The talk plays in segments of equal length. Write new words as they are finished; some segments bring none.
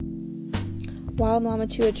Wild Mama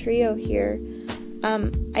to a Trio here.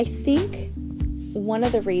 I think one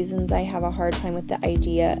of the reasons I have a hard time with the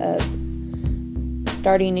idea of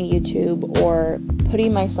starting a YouTube or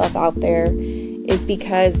putting myself out there is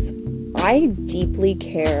because I deeply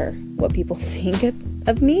care what people think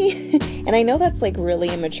of me. And I know that's like really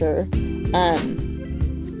immature.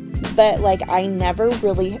 But like I never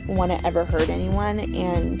really want to ever hurt anyone.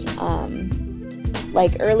 And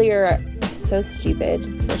like earlier, so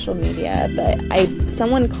stupid, social media, but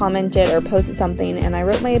someone commented or posted something and I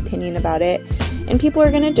wrote my opinion about it, and people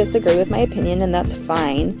are going to disagree with my opinion, and that's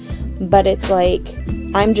fine. But it's like,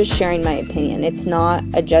 I'm just sharing my opinion. It's not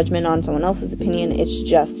a judgment on someone else's opinion. It's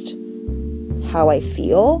just how I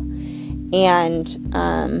feel. And,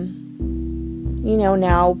 you know,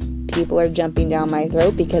 now people are jumping down my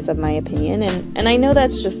throat because of my opinion. And I know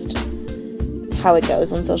that's just how it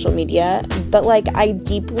goes on social media. But, like, I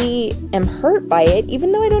deeply am hurt by it,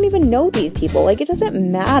 even though I don't even know these people. Like, it doesn't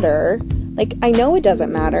matter. Like, I know it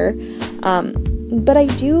doesn't matter. But I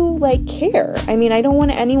do, like, care. I mean, I don't want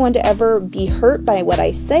anyone to ever be hurt by what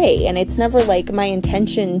I say. And it's never, like, my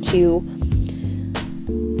intention to,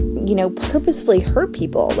 you know, purposefully hurt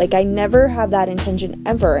people. Like, I never have that intention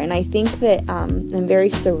ever. And I think that I'm very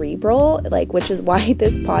cerebral, like, which is why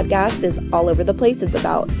this podcast is all over the place. It's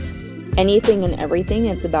about anything and everything.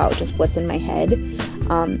 It's about just what's in my head.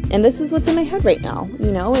 And this is what's in my head right now.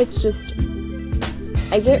 You know, it's just...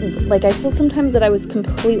 I feel sometimes that I was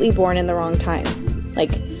completely born in the wrong time.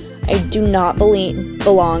 Like, I do not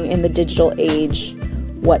belong in the digital age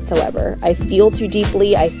whatsoever. I feel too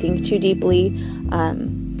deeply. I think too deeply.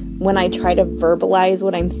 When I try to verbalize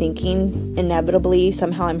what I'm thinking, inevitably,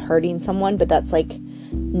 somehow I'm hurting someone, but that's, like,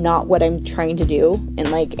 not what I'm trying to do.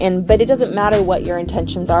 But it doesn't matter what your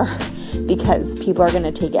intentions are, because people are going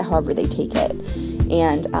to take it however they take it.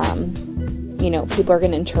 And, you know, people are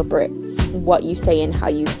going to interpret what you say and how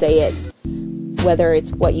you say it, whether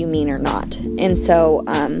it's what you mean or not. And so,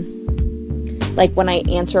 like, when I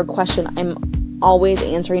answer a question, I'm always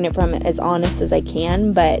answering it from as honest as I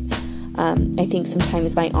can, but I think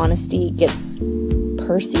sometimes my honesty gets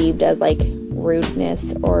perceived as, like,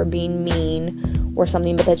 rudeness or being mean or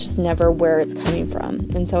something, but that's just never where it's coming from.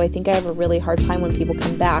 And so I think I have a really hard time when people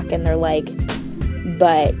come back and they're like,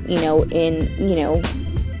 but, I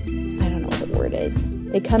don't know what the word is.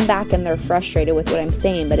 They come back and they're frustrated with what I'm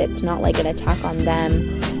saying, but it's not like an attack on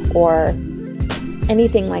them or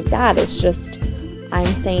anything like that. It's just,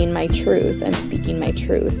 I'm saying my truth. I'm speaking my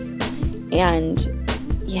truth. And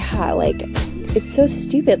yeah, like, it's so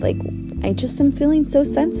stupid. Like, I just am feeling so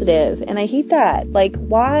sensitive, and I hate that. Like,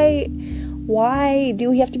 why do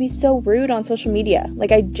we have to be so rude on social media?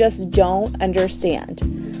 Like, I just don't understand.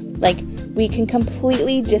 Like, we can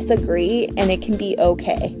completely disagree and it can be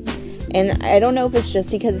okay. And I don't know if it's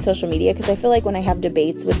just because of social media, because I feel like when I have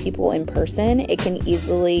debates with people in person, it can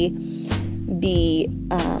easily be,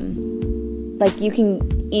 like, you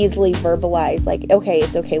can easily verbalize, like, okay,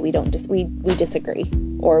 it's okay, we disagree,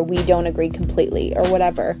 or we don't agree completely, or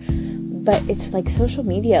whatever. But it's like social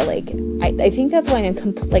media, like, I think that's why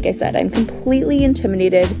like I said, I'm completely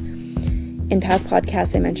intimidated. In past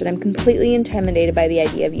podcasts I mentioned, I'm completely intimidated by the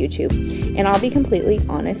idea of YouTube. And I'll be completely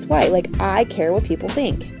honest why. Like, I care what people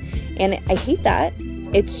think. And I hate that.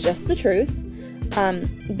 It's just the truth.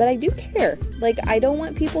 But I do care. Like, I don't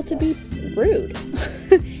want people to be rude.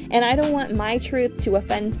 And I don't want my truth to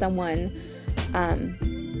offend someone.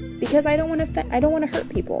 Because I don't want to hurt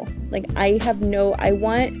people. Like, I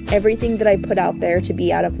want everything that I put out there to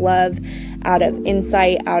be out of love, out of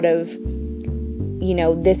insight, out of,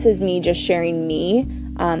 this is me just sharing me.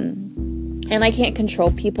 And I can't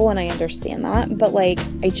control people, and I understand that. But, like,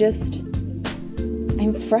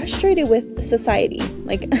 I'm frustrated with society.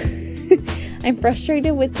 Like, I'm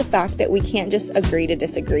frustrated with the fact that we can't just agree to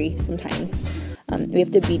disagree sometimes. We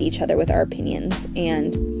have to beat each other with our opinions,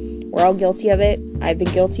 and we're all guilty of it. I've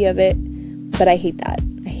been guilty of it, but I hate that.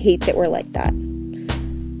 I hate that we're like that.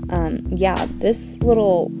 Yeah, this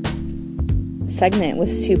little segment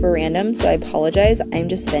was super random, so I apologize. I'm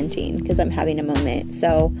just venting because I'm having a moment.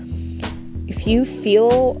 So if you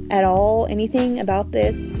feel at all anything about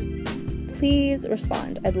this, please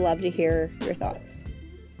respond. I'd love to hear your thoughts.